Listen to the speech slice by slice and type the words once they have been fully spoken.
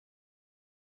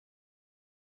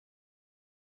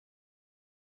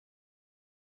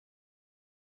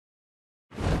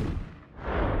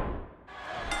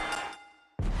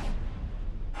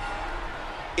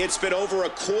It's been over a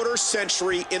quarter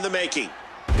century in the making.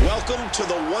 Welcome to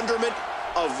the wonderment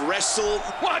of wrestle.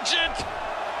 Watch it!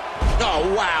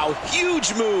 Oh, wow.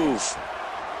 Huge move.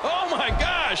 Oh, my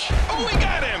gosh. Oh, we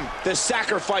got him. The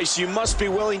sacrifice you must be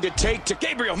willing to take to...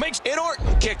 Gabriel makes... And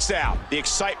Orton kicks out. The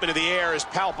excitement of the air is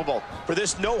palpable for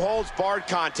this no-holds-barred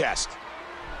contest.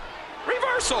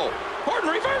 Reversal. Orton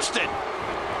reversed it.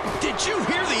 Did you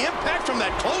hear the impact from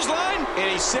that clothesline?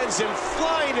 And he sends him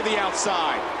flying to the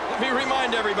outside. Let me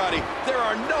remind everybody, there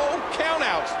are no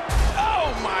countouts.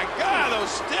 Oh, my God, those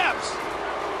steps.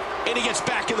 And he gets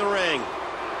back in the ring.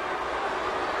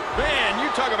 Man,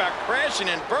 you talk about crashing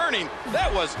and burning.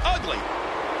 That was ugly.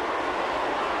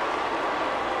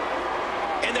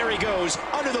 And there he goes,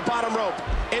 under the bottom rope.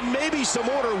 And maybe some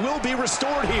order will be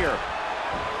restored here.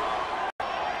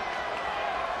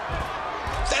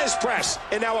 Thesz press,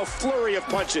 and now a flurry of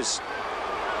punches.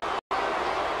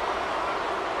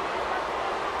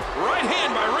 Right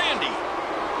hand by Randy.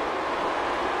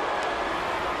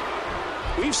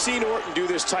 We've seen Orton do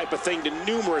this type of thing to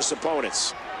numerous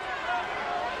opponents.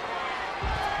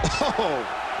 Oh.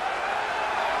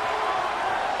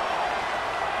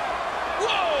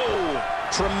 Whoa!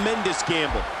 Tremendous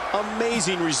gamble.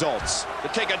 Amazing results. To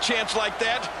take a chance like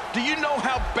that, do you know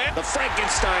how bad... The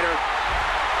Frankensteiner.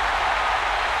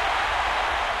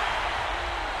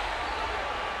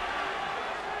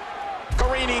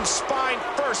 Careening spine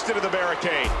first into the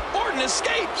barricade. Orton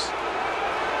escapes.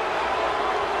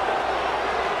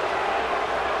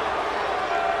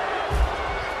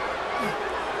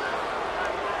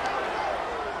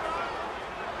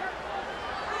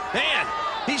 Man,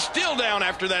 he's still down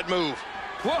after that move.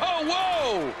 Whoa,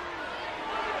 whoa!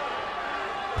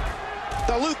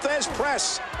 The Thesz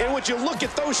press, and would you look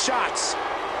at those shots?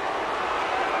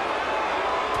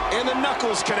 And the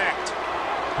knuckles connect.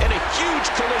 And a huge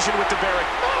collision with the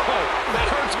barricade. Oh, that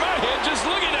hurts my head just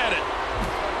looking at it.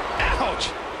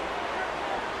 Ouch!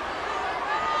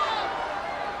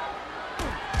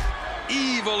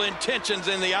 Evil intentions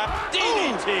in the eye.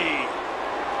 DDT!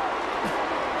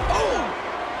 Oh!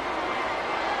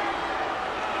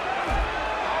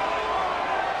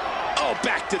 Oh,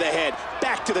 back to the head,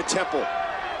 back to the temple.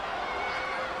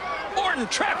 Orton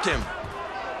trapped him.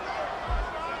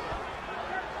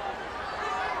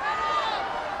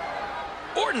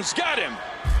 Orton's got him.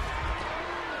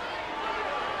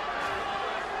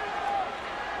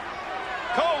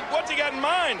 Cole, what's he got in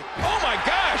mind? Oh, my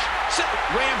gosh.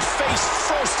 Rammed face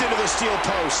first into the steel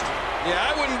post. Yeah,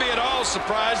 I wouldn't be at all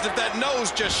surprised if that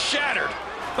nose just shattered.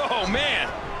 Oh, man.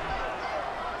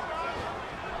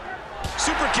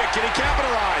 Super kick, can he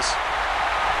capitalize?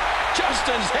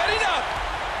 Justin's heading up.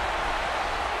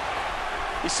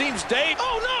 He seems dazed.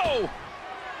 Oh, no.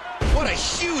 What a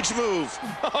huge move.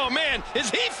 Oh, man,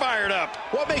 is he fired up?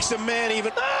 What makes a man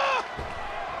even... Ah!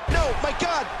 No, my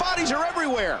God, bodies are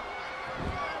everywhere.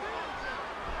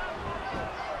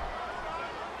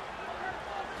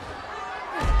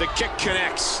 The kick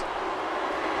connects.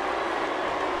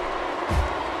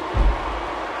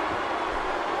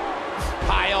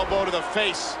 High elbow to the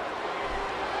face.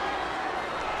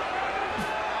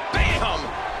 Bam!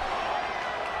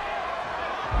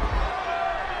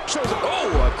 Shows a... Oh,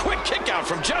 a quick kick out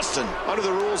from Justin. Under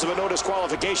the rules of a no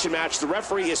disqualification match, the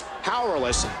referee is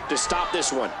powerless to stop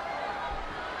this one.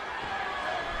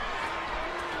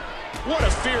 What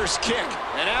a fierce kick.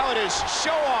 And now it is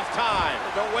show-off time.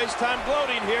 Don't waste time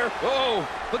gloating here. Oh,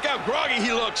 look how groggy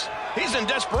he looks. He's in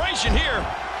desperation here.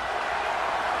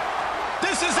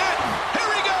 This is it.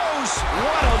 Here he goes.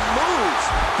 What a move.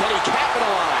 Can he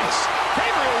capitalize?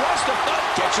 Gabriel wants to...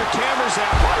 Get your cameras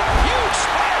out. What a huge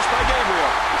splash by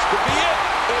Gabriel. This could be it.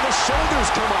 And the shoulders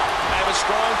come up. I have a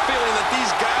strong feeling that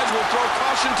these guys will throw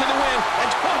caution to the wind. And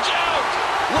watch out.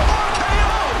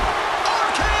 RKO!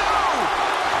 RKO!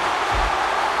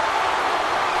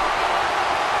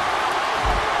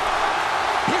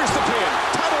 Here's the pin.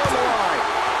 Title on the line.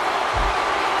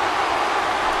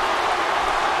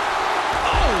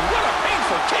 Oh, what a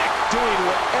painful kick. Doing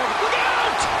whatever. Look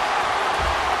out!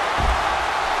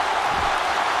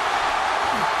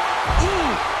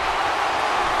 Ooh.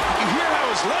 You hear how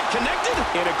his leg connected?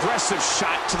 An aggressive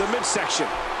shot to the midsection.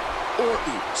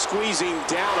 Orton squeezing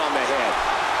down on the head.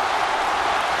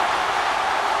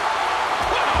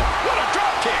 Wow, what a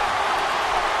drop kick.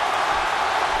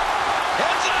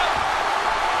 Heads up.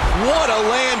 What a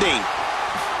landing.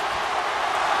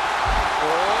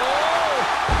 Oh.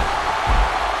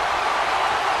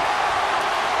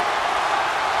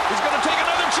 He's going to take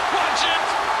another chip. Watch it.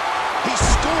 He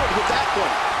scored with that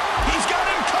one. He's got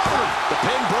him covered. The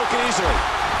pin broken easily.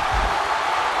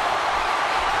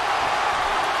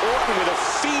 Orton with a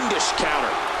fiendish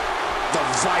counter. The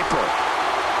Viper.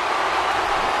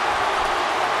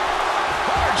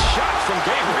 Hard shot from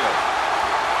Gabriel.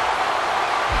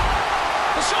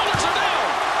 The shoulders are down.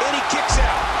 And he kicks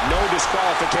out. No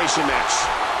disqualification match.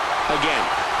 Again,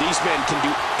 these men can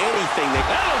do anything.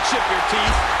 That'll chip your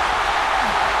teeth.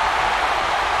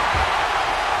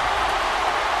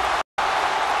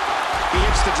 He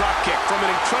hits the drop kick from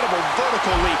an incredible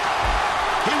vertical leap.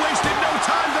 He wasted no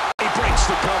time. He breaks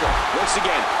the cover. Once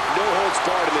again, no holds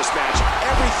barred in this match.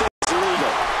 Everything's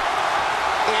legal.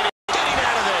 And he's getting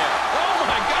out of there. Oh,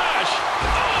 my gosh.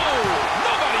 Oh,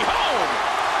 nobody home.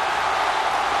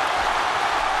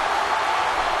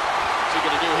 What's he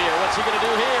going to do here? What's he going to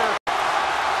do here?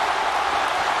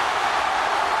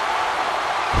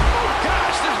 Oh,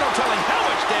 gosh, there's no telling how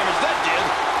much damage that did.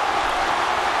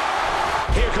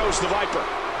 Here goes the Viper.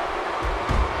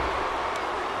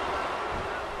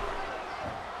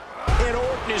 And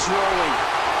Orton is rolling.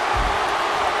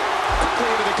 Quickly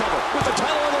into the cover with the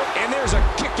title on the... And there's a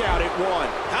kick out at 1.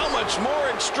 How much more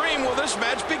extreme will this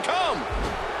match become?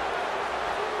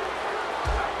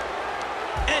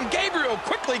 And Gabriel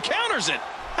quickly counters it.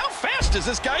 How fast is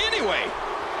this guy anyway?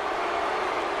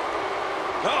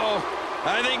 Uh-oh.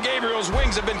 I think Gabriel's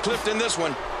wings have been clipped in this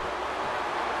one.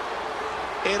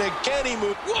 And again he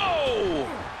moved. Whoa!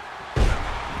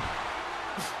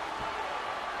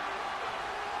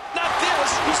 Not this.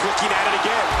 He's looking at it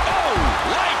again. Oh,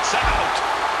 lights out.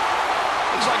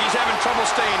 Looks like he's having trouble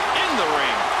staying in the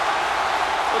ring.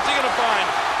 What's he gonna find?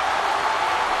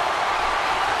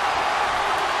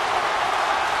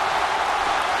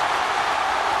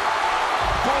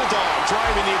 Bulldog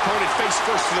driving the opponent face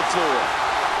first to the floor.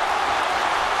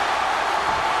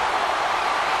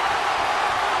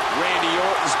 Randy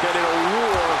Orton's been in a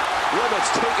war, one that's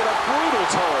taken a brutal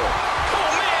toll. Oh,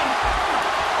 man!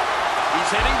 He's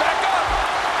heading back up.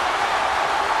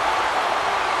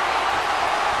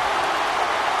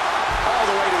 All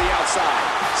the way to the outside,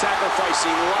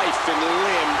 sacrificing life and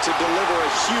limb to deliver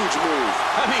a huge move.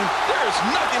 I mean, there is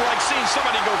nothing like seeing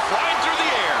somebody go flying through the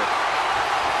air.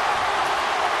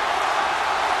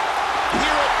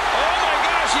 Hear it. Oh, my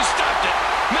gosh, he stopped it.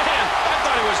 Man, I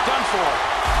thought he was done for.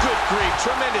 Good grief,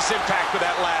 tremendous impact with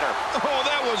that ladder. Oh,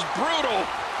 that was brutal.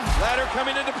 Ladder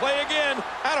coming into play again.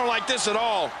 I don't like this at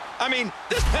all. I mean,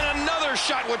 this and another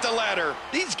shot with the ladder.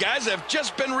 These guys have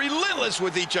just been relentless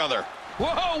with each other.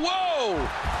 Whoa, whoa!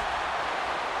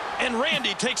 And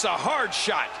Randy takes a hard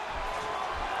shot.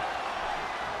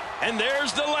 And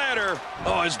there's the ladder.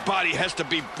 Oh, his body has to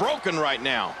be broken right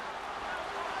now.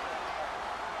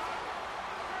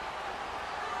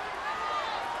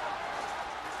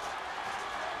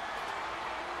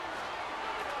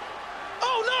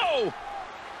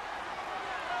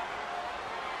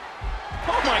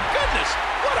 Oh, my goodness!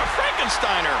 What a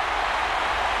Frankensteiner!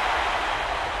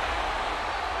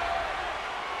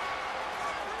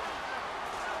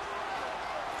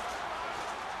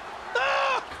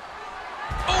 Ah!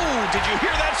 Oh, did you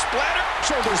hear that splatter?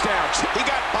 Shoulders down. He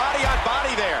got body on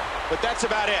body there, but that's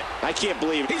about it. I can't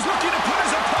believe it. He's looking to put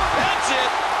his opponent. That's it.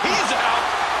 He's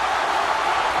out.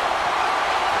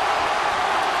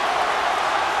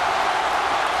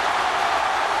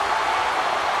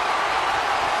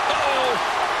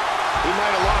 He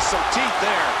might have lost some teeth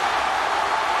there.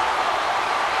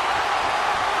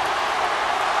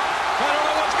 I don't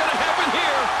know what's going to happen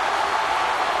here.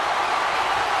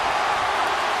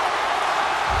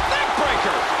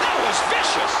 Neckbreaker. That was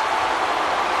vicious.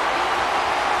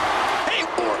 Hey,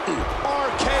 Orton.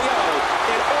 RKO.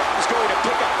 And Orton's going to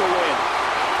pick up the win.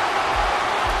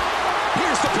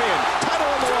 Here's the pin. Title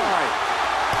on the line.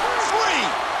 3.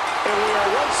 And we are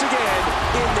once again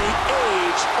in the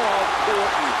age of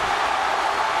Orton.